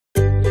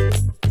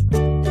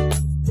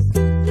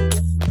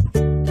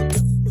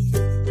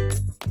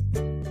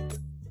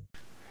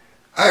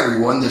Hi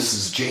everyone, this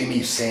is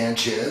Jamie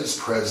Sanchez,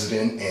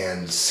 President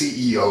and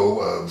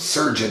CEO of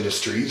Surge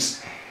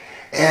Industries,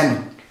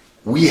 and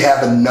we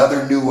have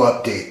another new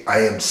update.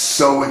 I am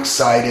so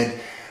excited.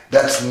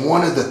 That's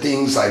one of the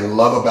things I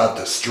love about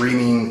the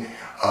streaming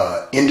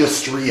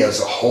industry as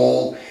a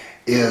whole,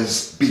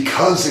 is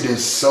because it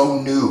is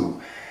so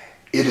new,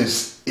 it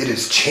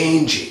is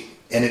changing,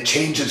 and it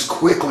changes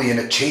quickly, and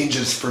it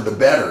changes for the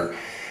better.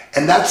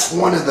 And that's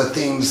one of the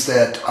things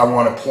that I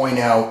want to point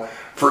out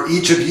for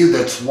each of you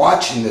that's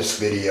watching this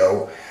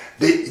video,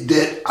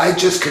 that I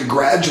just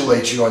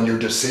congratulate you on your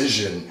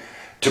decision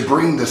to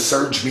bring the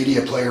Surge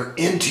Media Player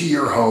into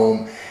your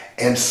home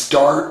and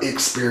start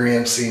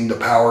experiencing the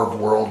power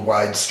of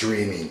worldwide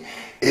streaming.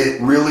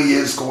 It really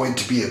is going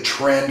to be a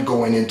trend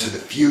going into the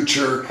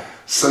future,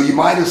 so you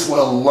might as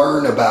well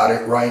learn about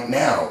it right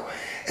now.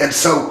 And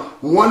so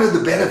one of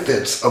the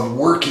benefits of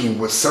working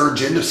with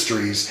Surge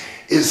Industries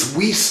is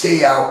we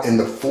stay out in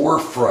the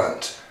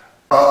forefront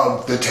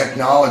of the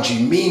technology,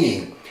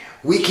 meaning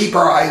we keep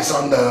our eyes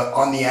on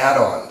the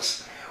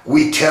add-ons.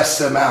 We test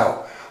them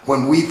out.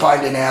 When we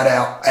find an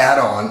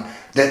add-on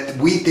that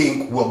we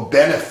think will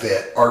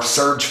benefit our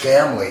Surge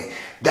family,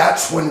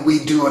 that's when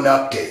we do an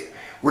update.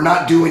 We're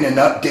not doing an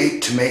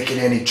update to make it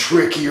any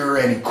trickier,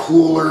 any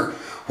cooler.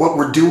 What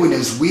we're doing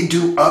is we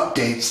do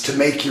updates to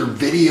make your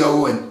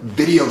video and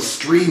video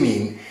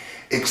streaming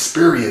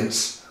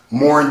experience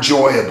more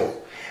enjoyable.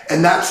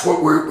 And that's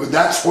what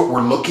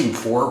we're looking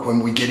for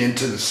when we get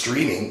into the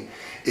streaming,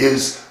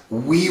 is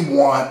we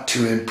want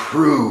to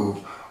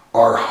improve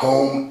our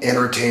home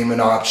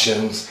entertainment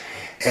options.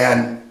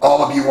 And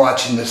all of you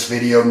watching this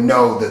video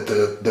know that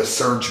the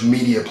Surge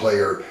Media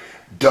Player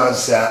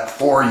does that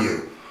for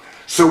you.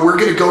 So we're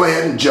going to go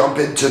ahead and jump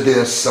into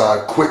this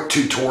quick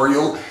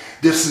tutorial.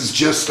 This is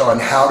just on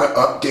how to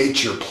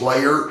update your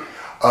player.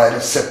 It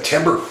is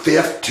September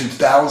 5th,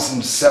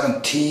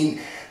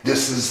 2017.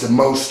 This is the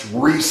most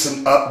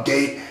recent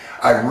update.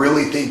 I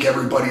really think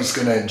everybody's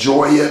going to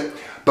enjoy it,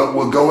 but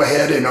we'll go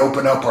ahead and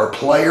open up our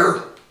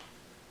player.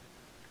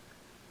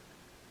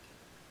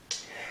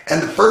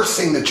 And the first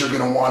thing that you're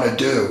going to want to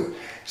do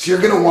is you're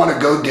going to want to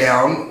go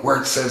down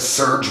where it says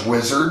Surge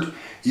Wizard.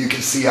 You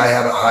can see I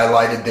have it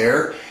highlighted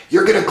there.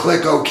 You're going to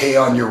click OK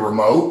on your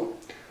remote.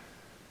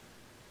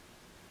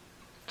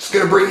 It's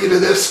going to bring you to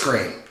this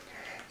screen.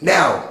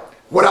 Now,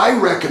 what I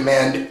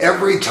recommend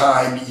every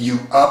time you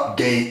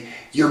update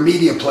your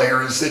media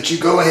player is that you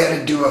go ahead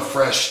and do a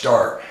fresh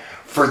start.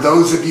 For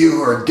those of you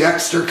who are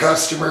Dexter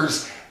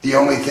customers, the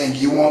only thing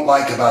you won't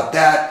like about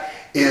that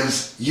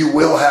is you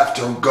will have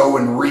to go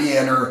and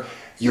re-enter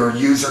your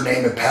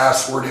username and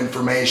password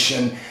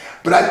information.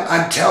 But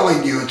I'm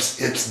telling you,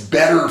 it's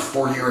better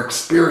for your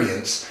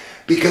experience,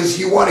 because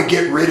you want to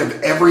get rid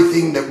of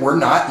everything that we're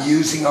not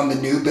using on the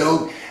new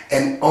build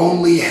and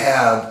only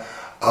have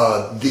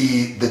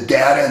the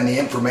data and the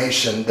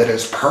information that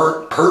is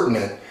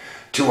pertinent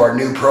to our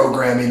new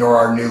programming or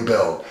our new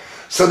build.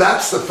 So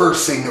that's the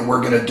first thing that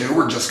we're going to do.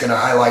 We're just going to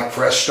highlight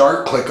Fresh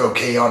Start, click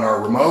OK on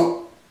our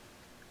remote.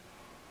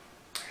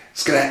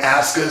 It's going to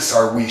ask us,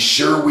 are we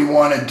sure we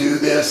want to do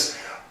this?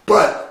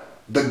 But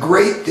the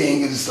great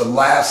thing is the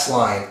last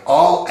line,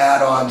 all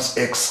add-ons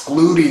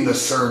excluding the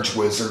Surge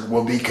Wizard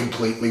will be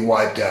completely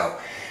wiped out.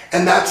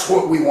 And that's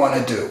what we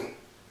want to do.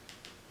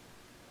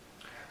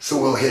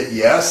 So we'll hit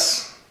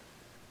yes.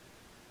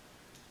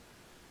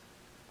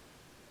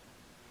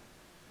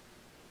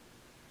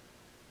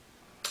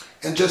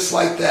 And just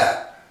like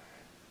that,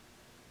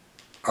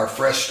 our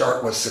fresh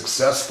start was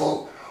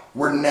successful.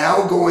 We're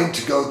now going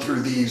to go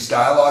through these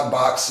dialog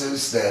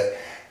boxes that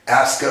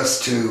ask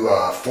us to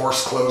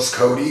force close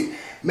Kodi.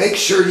 Make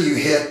sure you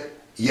hit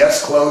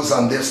yes close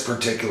on this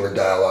particular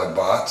dialog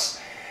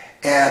box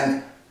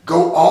and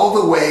go all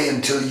the way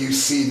until you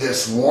see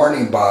this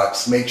warning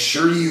box. Make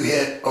sure you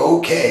hit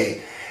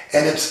OK,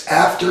 and it's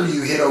after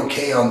you hit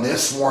OK on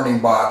this warning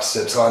box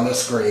that's on the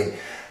screen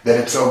that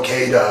it's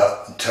okay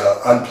to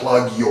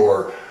unplug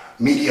your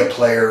media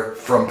player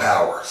from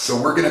power.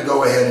 So we're going to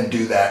go ahead and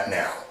do that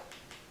now.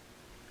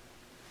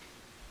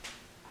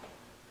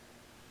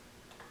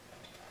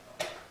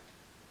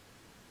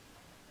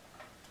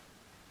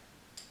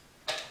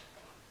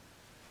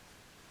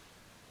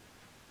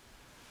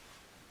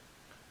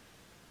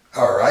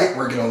 All right,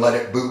 we're going to let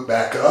it boot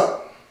back up.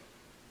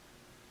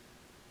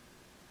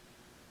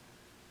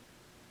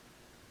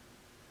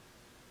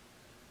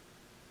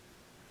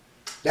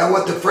 Now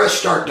what the Fresh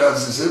Start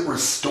does is it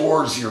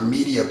restores your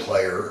media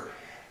player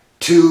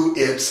to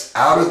its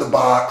out of the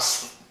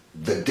box,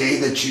 the day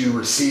that you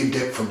received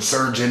it from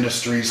Surge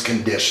Industries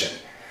condition.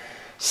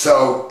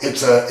 So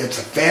it's a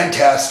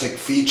fantastic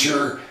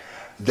feature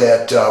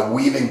that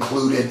we've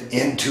included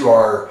into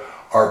our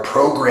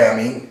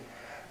programming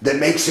that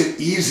makes it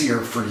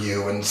easier for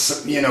you. And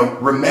so, you know,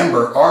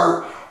 remember,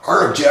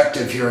 our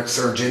objective here at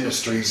Surge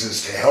Industries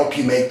is to help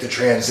you make the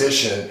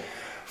transition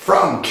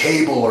from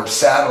cable or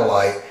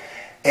satellite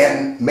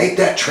and make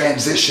that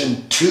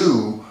transition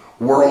to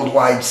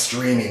worldwide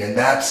streaming. And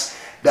that's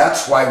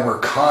why we're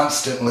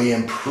constantly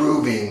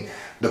improving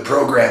the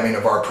programming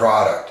of our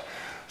product.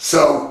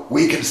 So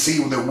we can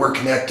see that we're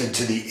connected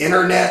to the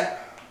internet.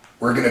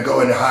 We're going to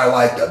go and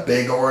highlight the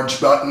big orange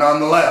button on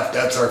the left.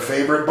 That's our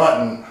favorite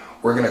button.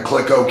 We're going to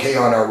click OK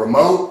on our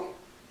remote.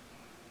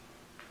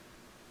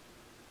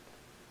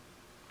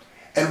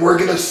 And we're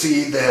going to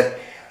see that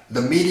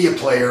the media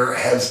player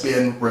has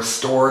been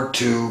restored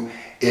to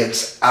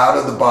its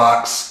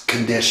out-of-the-box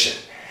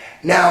condition.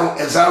 Now,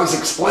 as I was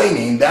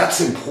explaining, that's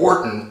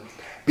important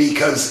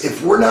because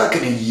if we're not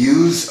going to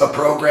use a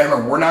program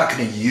or we're not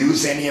going to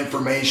use any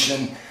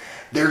information,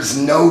 there's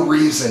no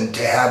reason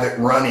to have it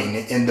running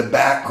in the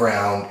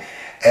background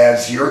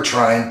as you're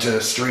trying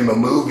to stream a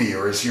movie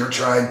or as you're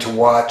trying to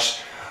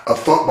watch a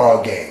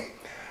football game.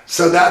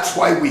 So that's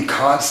why we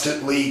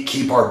constantly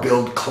keep our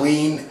build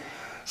clean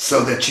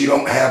so that you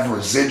don't have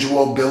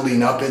residual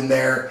building up in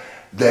there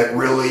that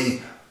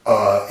really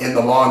in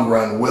the long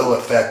run will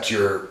affect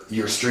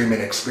your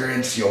streaming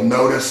experience. You'll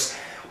notice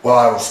while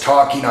I was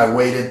talking, I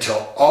waited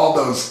till all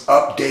those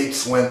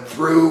updates went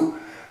through.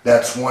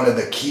 That's one of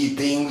the key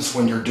things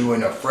when you're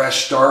doing a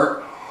fresh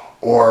start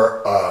or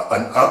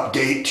an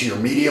update to your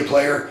media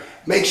player.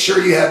 Make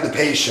sure you have the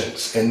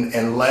patience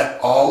and let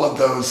all of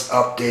those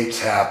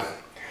updates happen.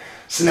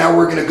 So now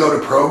we're going to go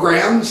to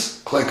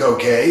Programs, click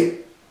OK.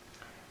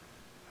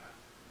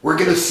 We're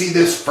going to see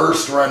this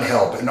first run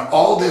help, and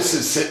all this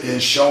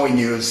is showing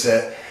you is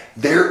that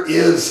there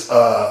is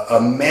a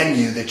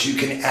menu that you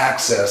can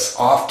access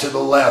off to the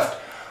left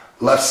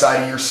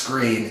side of your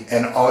screen,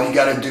 and all you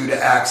got to do to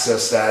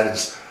access that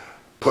is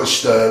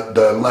push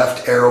the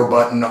left arrow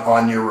button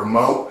on your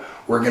remote.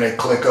 We're going to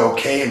click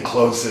OK and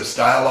close this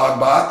dialog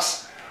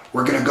box.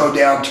 We're going to go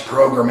down to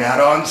Program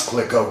Add-ons,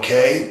 click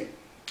OK.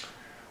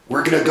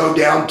 We're going to go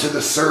down to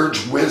the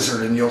Surge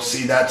Wizard, and you'll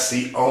see that's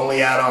the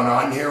only add-on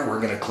on here. We're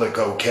going to click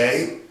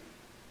OK.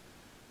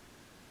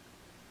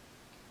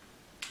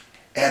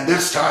 And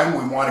this time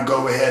we want to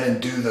go ahead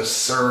and do the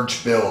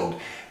Surge build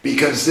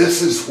because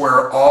this is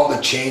where all the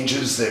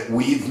changes that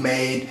we've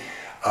made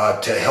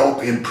to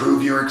help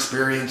improve your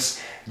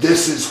experience,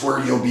 this is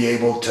where you'll be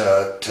able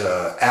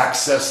to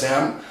access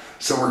them.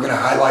 So we're going to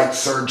highlight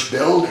Surge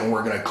build and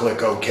we're going to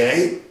click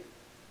OK.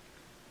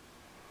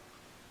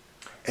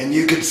 And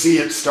you can see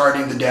it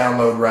starting to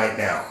download right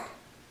now.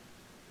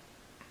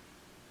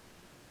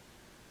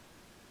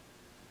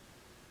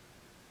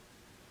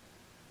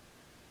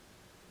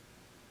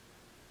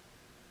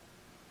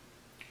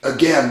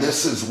 Again,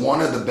 this is one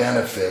of the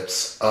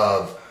benefits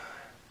of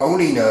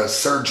owning a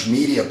Surge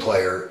media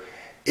player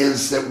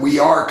is that we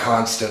are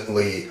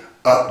constantly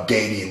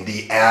updating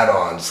the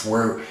add-ons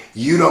where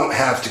you don't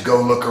have to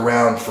go look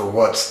around for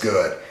what's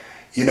good.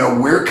 You know,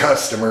 we're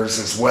customers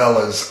as well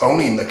as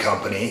owning the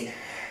company.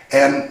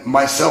 And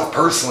myself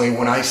personally,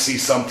 when I see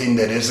something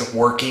that isn't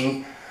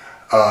working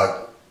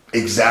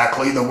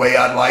exactly the way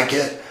I'd like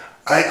it,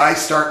 I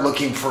start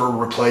looking for a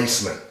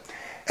replacement.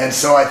 And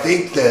so I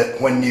think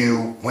that when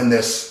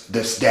this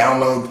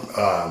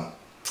download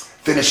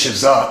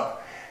finishes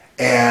up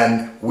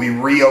and we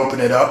reopen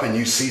it up and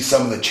you see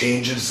some of the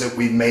changes that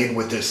we've made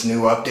with this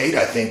new update,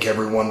 I think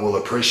everyone will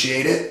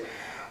appreciate it.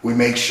 We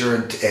make sure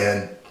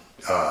and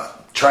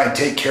try and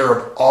take care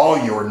of all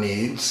your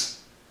needs.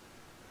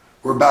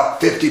 We're about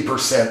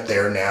 50%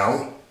 there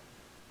now.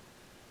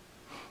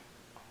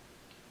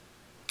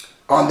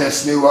 On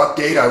this new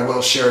update, I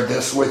will share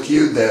this with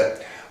you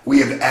that we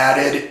have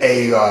added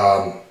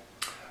a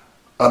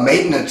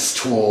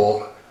maintenance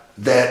tool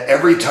that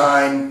every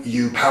time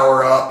you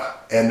power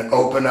up and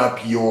open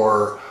up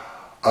your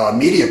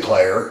media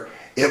player,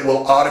 it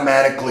will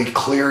automatically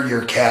clear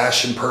your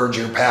cache and purge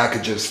your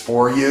packages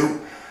for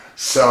you.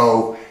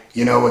 So,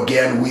 you know,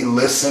 again, we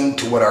listen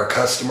to what our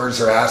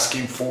customers are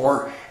asking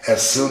for.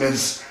 As soon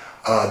as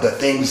the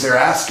things they're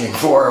asking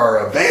for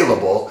are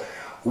available,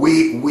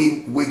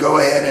 we go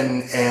ahead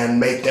and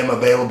make them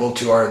available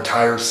to our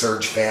entire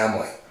Surge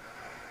family.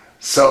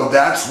 So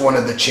that's one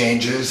of the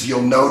changes.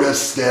 You'll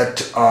notice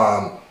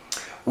that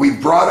we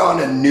brought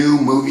on a new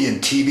movie and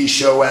TV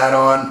show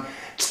add-on.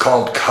 It's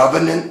called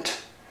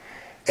Covenant.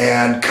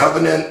 And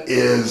Covenant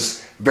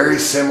is very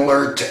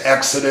similar to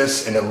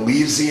Exodus and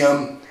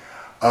Elysium.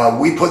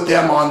 We put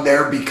them on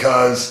there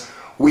because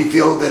we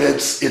feel that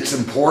it's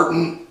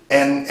important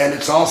and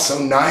it's also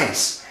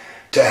nice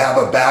to have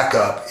a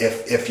backup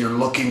if you're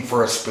looking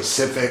for a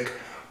specific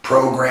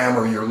program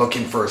or you're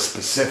looking for a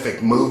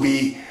specific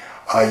movie.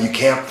 You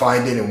can't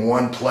find it in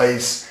one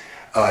place.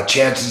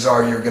 Chances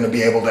are you're going to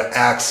be able to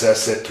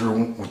access it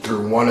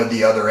through one of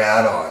the other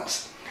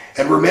add-ons.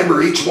 And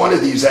remember, each one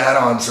of these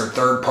add-ons are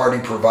third-party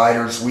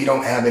providers. We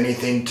don't have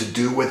anything to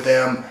do with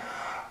them.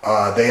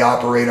 They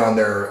operate on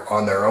their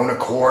own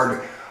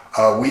accord.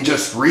 We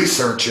just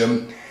research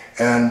them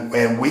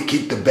and we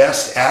keep the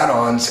best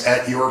add-ons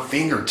at your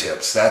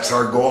fingertips. That's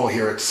our goal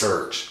here at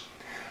Surge.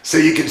 So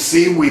you can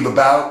see we've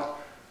about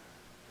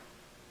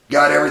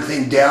got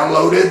everything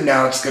downloaded.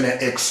 Now it's going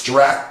to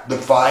extract the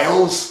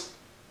files.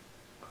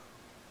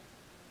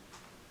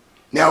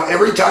 Now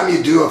every time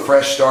you do a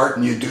fresh start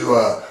and you do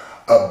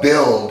a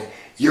build,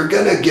 you're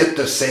going to get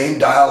the same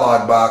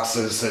dialog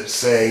boxes that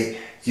say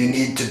you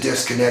need to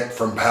disconnect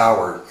from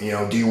power. You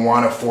know, do you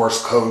want to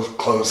force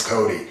close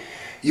Kodi?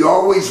 You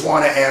always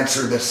want to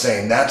answer the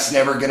same. That's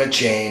never going to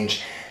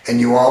change. And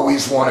you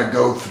always want to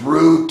go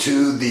through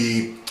to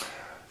the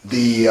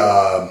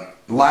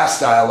last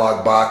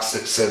dialog box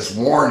that says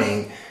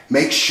warning.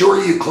 Make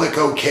sure you click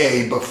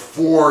OK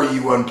before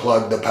you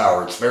unplug the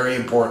power. It's very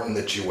important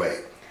that you wait.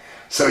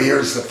 So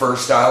here's the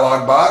first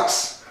dialog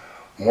box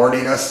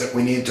warning us that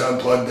we need to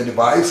unplug the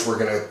device. We're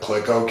going to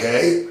click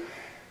OK.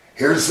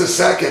 Here's the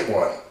second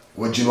one.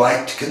 Would you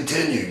like to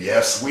continue?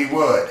 Yes, we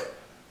would.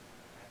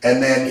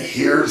 And then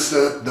here's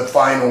the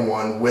final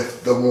one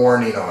with the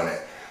warning on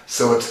it.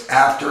 So it's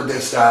after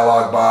this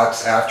dialog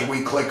box, after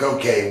we click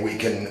OK, we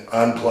can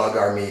unplug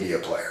our media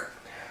player.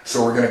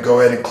 So we're going to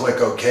go ahead and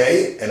click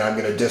OK, and I'm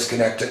going to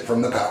disconnect it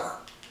from the power.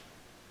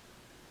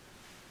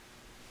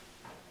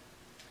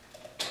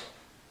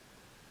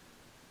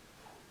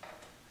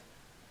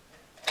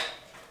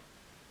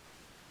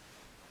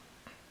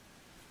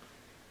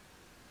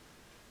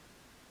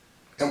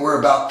 And we're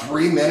about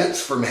 3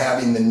 minutes from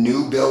having the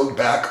new build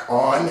back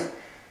on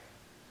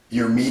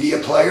your media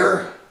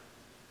player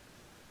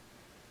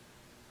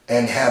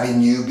and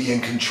having you be in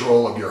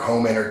control of your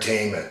home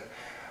entertainment.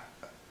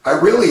 I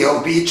really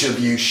hope each of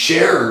you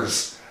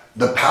shares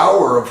the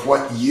power of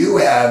what you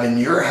have in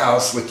your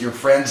house with your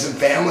friends and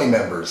family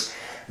members.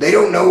 They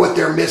don't know what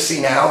they're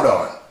missing out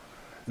on.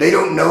 They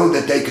don't know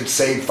that they could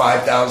save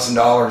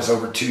 $5,000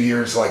 over 2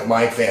 years like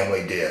my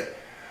family did.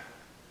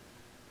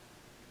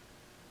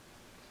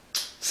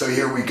 So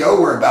here we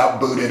go, we're about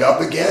booted up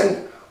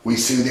again. We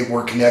see that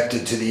we're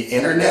connected to the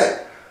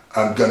internet.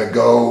 I'm going to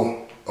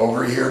go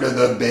over here to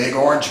the big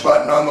orange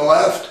button on the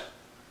left.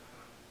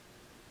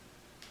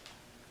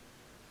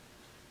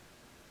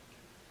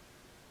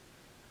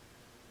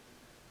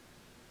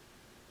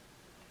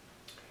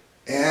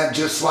 And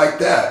just like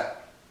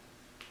that,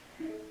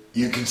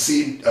 you can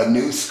see a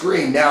new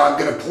screen. Now I'm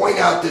going to point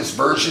out this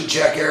version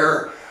check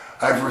error.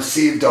 I've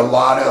received a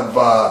lot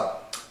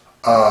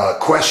of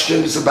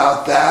questions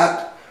about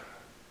that.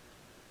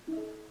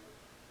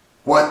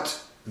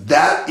 What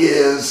that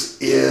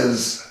is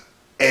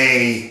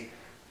a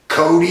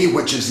Kodi,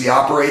 which is the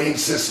operating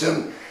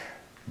system.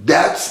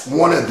 That's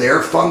one of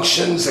their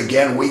functions.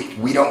 Again,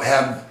 we don't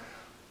have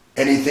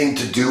anything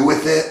to do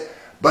with it.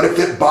 But if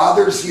it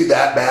bothers you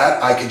that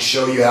bad, I can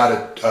show you how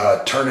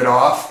to turn it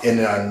off in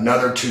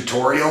another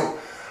tutorial.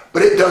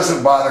 But it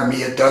doesn't bother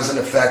me. It doesn't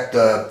affect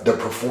the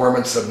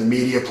performance of the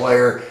media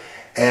player.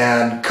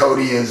 And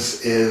Kodi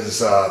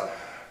is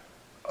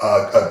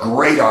a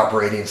great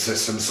operating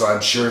system, so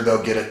I'm sure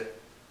they'll get it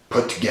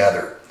put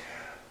together.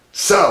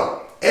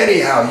 So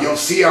anyhow, you'll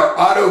see our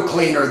auto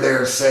cleaner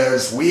there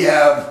says we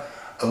have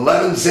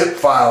 11 zip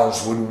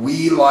files. Would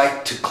we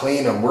like to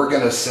clean them? We're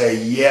going to say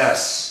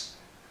yes.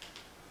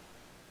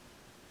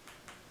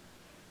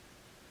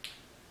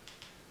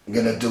 I'm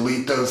going to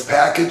delete those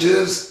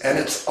packages, and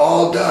it's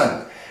all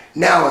done.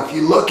 Now, if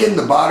you look in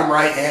the bottom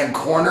right hand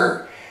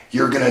corner,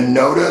 you're going to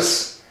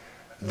notice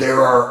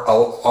there are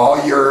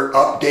all your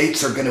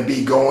updates are going to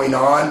be going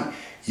on.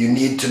 You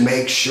need to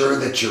make sure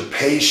that you're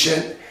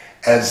patient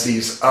as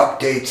these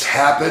updates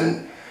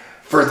happen.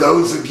 For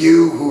those of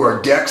you who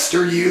are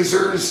Dexter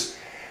users,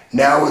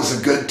 now is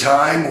a good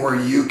time where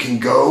you can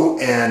go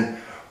and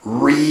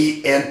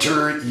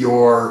re-enter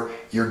your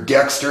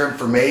Dexter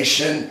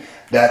information.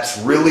 That's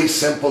really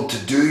simple to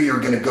do.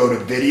 You're going to go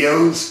to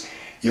videos.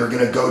 You're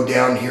going to go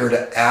down here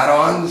to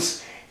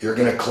add-ons. You're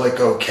going to click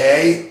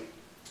OK.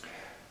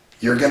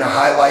 You're going to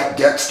highlight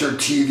Dexter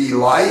TV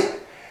Lite,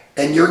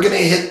 and you're going to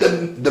hit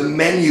the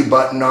menu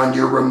button on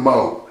your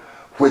remote,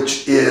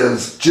 which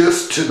is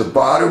just to the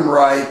bottom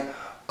right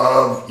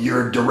of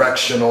your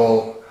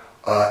directional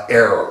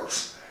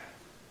arrows.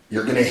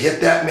 You're going to hit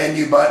that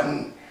menu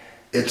button.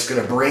 It's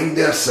going to bring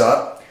this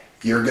up.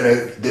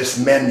 This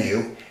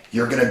menu.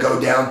 You're going to go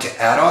down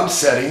to add-on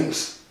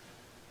settings,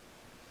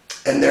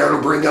 and there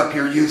it'll bring up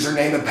your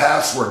username and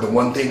password. The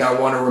one thing I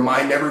want to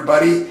remind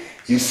everybody,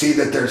 you see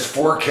that there's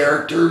 4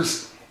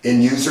 characters. In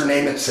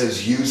username it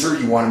says user.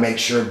 You want to make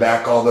sure and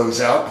back all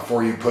those out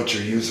before you put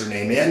your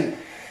username in.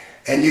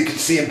 And you can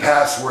see in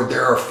password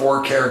there are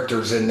 4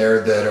 characters in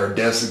there that are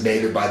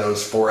designated by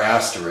those 4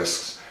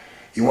 asterisks.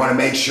 You want to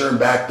make sure and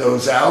back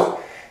those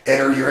out.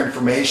 Enter your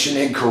information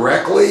in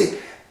correctly,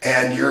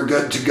 and you're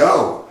good to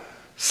go.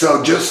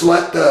 So just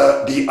let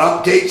the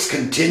updates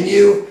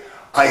continue.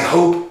 I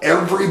hope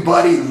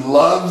everybody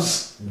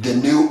loves the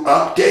new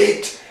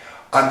update.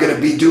 I'm going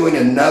to be doing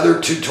another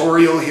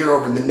tutorial here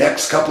over the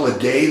next couple of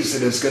days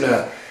that is going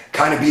to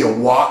kind of be a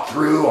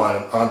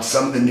walkthrough on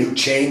some of the new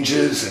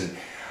changes and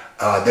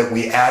that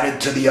we added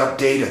to the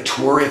update, a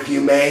tour if you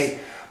may.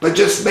 But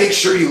just make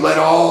sure you let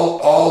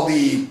all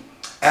the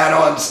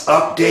add-ons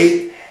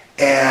update,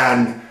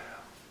 and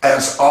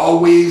as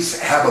always,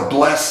 have a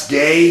blessed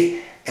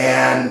day,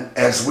 and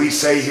as we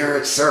say here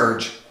at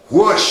Surge,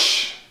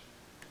 whoosh!